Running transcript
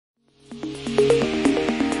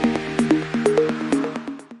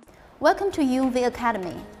Welcome to UNV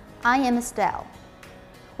Academy. I am Estelle.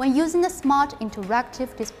 When using a smart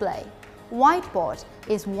interactive display, Whiteboard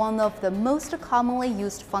is one of the most commonly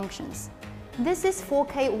used functions. This is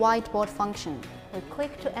 4K Whiteboard function. We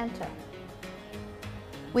click to enter.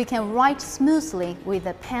 We can write smoothly with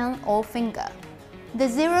a pen or finger. The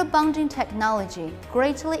zero bounding technology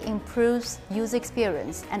greatly improves user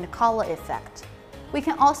experience and color effect. We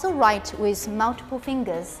can also write with multiple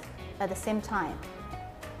fingers at the same time.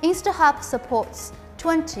 InstaHub supports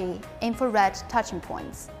 20 infrared touching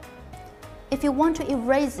points. If you want to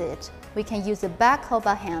erase it, we can use the back of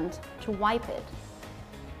our hand to wipe it.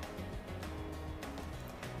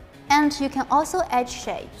 And you can also add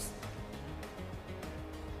shapes.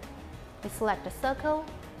 We select the circle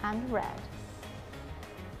and red.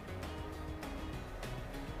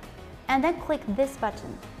 And then click this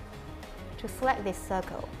button to select this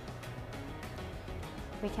circle.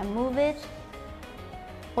 We can move it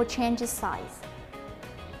or change its size.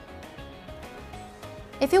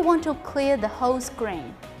 If you want to clear the whole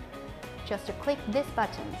screen, just click this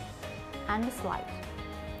button and slide.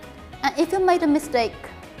 And if you made a mistake,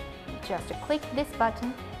 just click this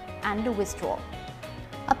button and withdraw.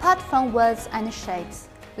 Apart from words and shapes,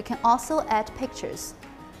 we can also add pictures.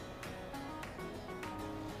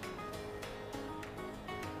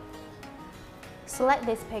 Select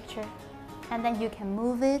this picture, and then you can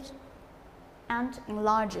move it and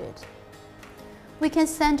enlarge it. We can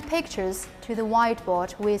send pictures to the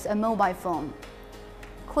whiteboard with a mobile phone.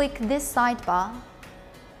 Click this sidebar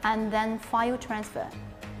and then File Transfer.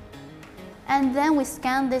 And then we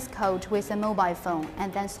scan this code with a mobile phone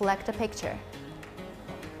and then select a picture.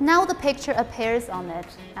 Now the picture appears on it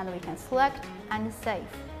and we can select and save.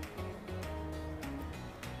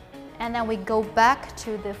 And then we go back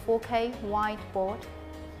to the 4K whiteboard.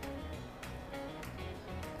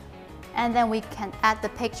 And then we can add the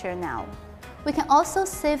picture now. We can also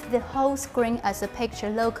save the whole screen as a picture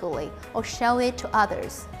locally or show it to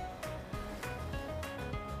others.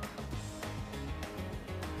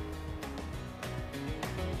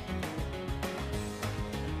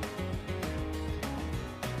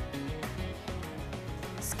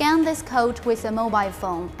 Scan this code with a mobile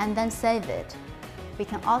phone and then save it. We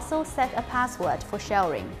can also set a password for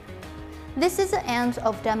sharing. This is the end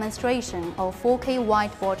of demonstration of 4K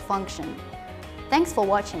Whiteboard function. Thanks for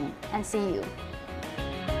watching and see you.